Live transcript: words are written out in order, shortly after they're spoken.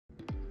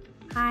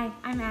Hi,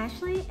 I'm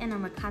Ashley and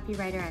I'm a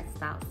copywriter at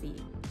StyleSeat.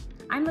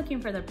 I'm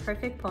looking for the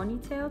perfect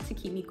ponytail to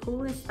keep me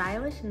cool and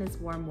stylish in this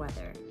warm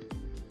weather.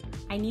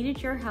 I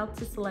needed your help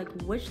to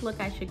select which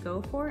look I should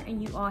go for, and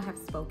you all have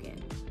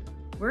spoken.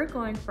 We're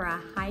going for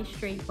a high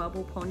straight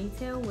bubble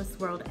ponytail with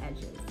swirled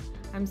edges.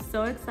 I'm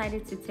so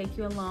excited to take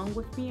you along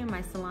with me in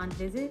my salon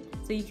visit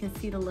so you can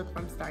see the look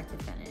from start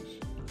to finish.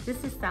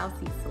 This is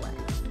StyleSeat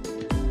Selects.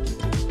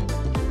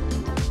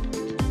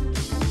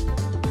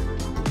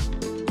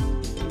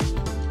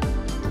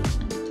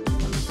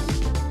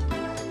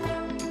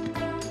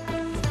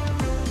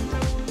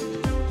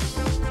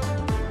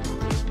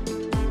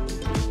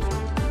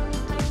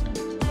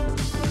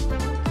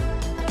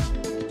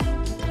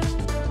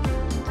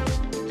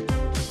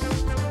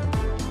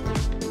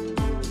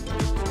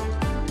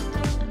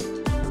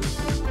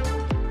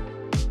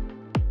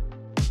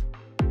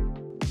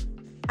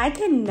 I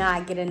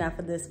cannot get enough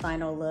of this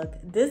final look.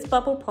 This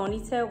bubble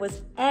ponytail was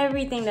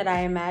everything that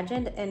I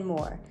imagined and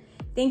more.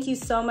 Thank you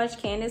so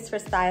much, Candace, for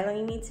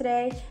styling me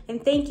today.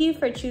 And thank you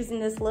for choosing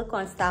this look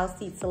on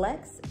StyleSeat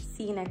Selects.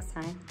 See you next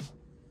time.